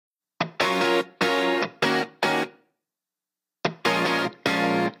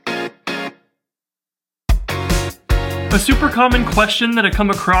A super common question that I come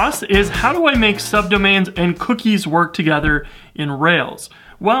across is how do I make subdomains and cookies work together in Rails?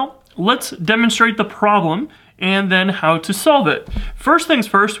 Well, let's demonstrate the problem and then how to solve it. First things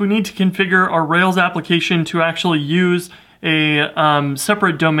first, we need to configure our Rails application to actually use a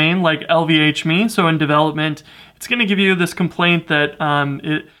separate domain like LVHme. So in development, it's going to give you this complaint that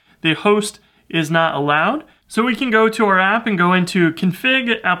the host is not allowed. So we can go to our app and go into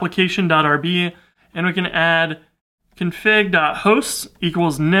config application.rb, and we can add config.hosts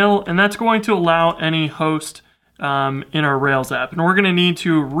equals nil, and that's going to allow any host in our Rails app. And we're going to need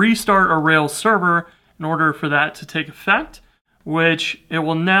to restart our Rails server in order for that to take effect, which it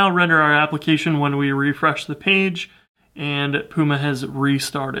will now render our application when we refresh the page and Puma has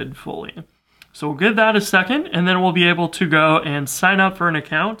restarted fully. So we'll give that a second, and then we'll be able to go and sign up for an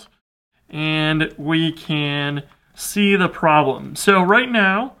account, and we can see the problem. So right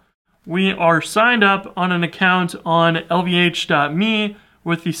now, we are signed up on an account on lvh.me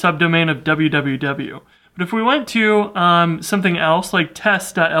with the subdomain of www. But if we went to something else like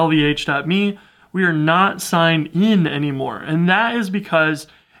test.lvh.me, we are not signed in anymore. And that is because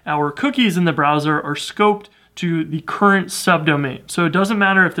our cookies in the browser are scoped to the current subdomain. So it doesn't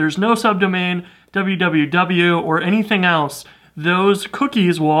matter if there's no subdomain, www, or anything else, those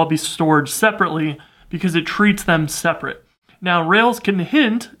cookies will all be stored separately because it treats them separate. Now, Rails can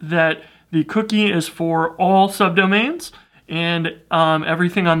hint that the cookie is for all subdomains and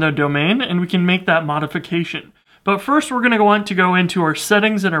everything on the domain, and we can make that modification. But first, we're going to want to go into our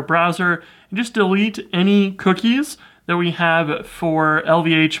settings in our browser and just delete any cookies that we have for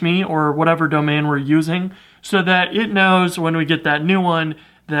LVHme or whatever domain we're using, so that it knows when we get that new one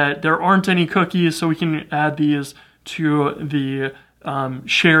that there aren't any cookies, so we can add these to the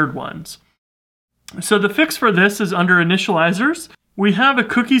shared ones. So the fix for this is under initializers. We have a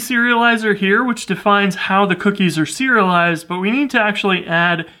cookie serializer here, which defines how the cookies are serialized, but we need to actually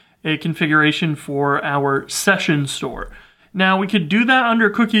add a configuration for our session store. Now we could do that under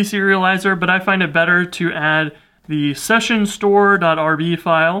cookie serializer, but I find it better to add the session store.rb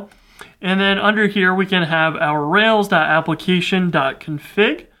file. And then under here, we can have our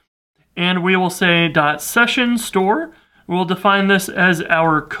rails.application.config, and we will say .session store. We'll define this as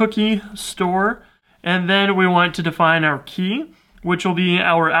our cookie store. And then we want to define our key, which will be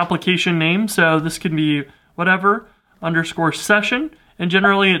our application name. So this can be whatever, underscore session. And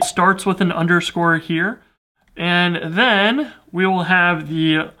generally it starts with an underscore here. And then we will have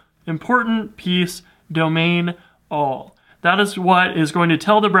the important piece, domain all. That is what is going to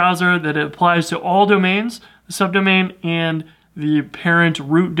tell the browser that it applies to all domains, the subdomain and the parent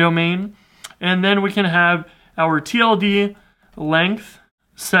root domain. And then we can have our TLD length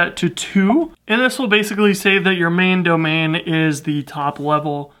set to 2, and this will basically say that your main domain is the top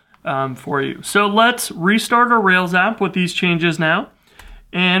level for you. So let's restart our Rails app with these changes now,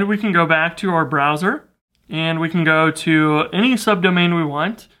 and we can go back to our browser, and we can go to any subdomain we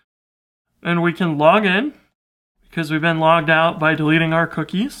want, and we can log in because we've been logged out by deleting our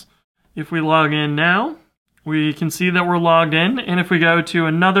cookies. If we log in now, we can see that we're logged in, and if we go to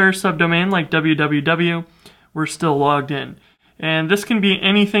another subdomain like www, we're still logged in. And this can be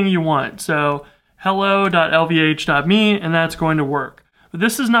anything you want. So hello.lvh.me, and that's going to work. But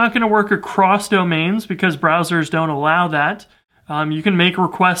this is not going to work across domains because browsers don't allow that. You can make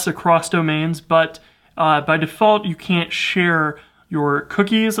requests across domains, but by default, you can't share your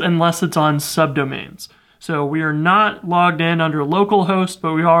cookies unless it's on subdomains. So we are not logged in under localhost,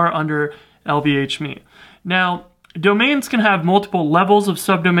 but we are under LVHme. Now, domains can have multiple levels of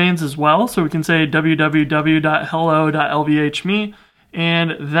subdomains as well, so we can say www.hello.lvhme,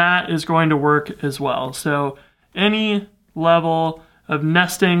 and that is going to work as well. So any level of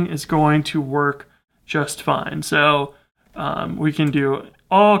nesting is going to work just fine. So we can do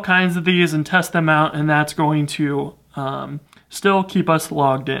all kinds of these and test them out, and that's going to still keep us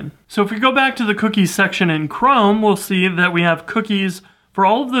logged in. So if we go back to the cookies section in Chrome, we'll see that we have cookies for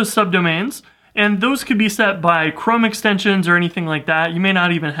all of those subdomains. And those could be set by Chrome extensions or anything like that. You may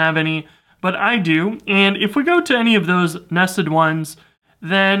not even have any, but I do. And if we go to any of those nested ones,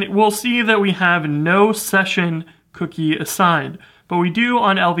 then we'll see that we have no session cookie assigned, but we do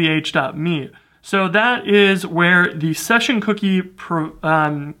on lvh.me. So that is where the session cookie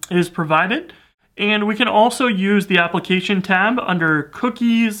is provided. And we can also use the application tab under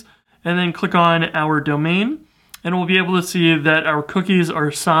cookies and then click on our domain. And we'll be able to see that our cookies are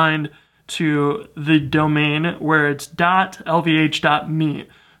assigned to the domain where it's .lvh.me.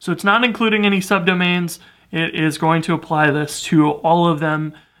 So it's not including any subdomains. It is going to apply this to all of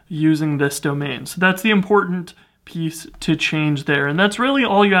them using this domain. So that's the important piece to change there. And that's really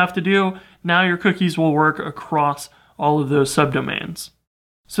all you have to do. Now your cookies will work across all of those subdomains.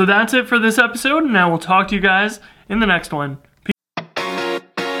 So that's it for this episode, and I will talk to you guys in the next one.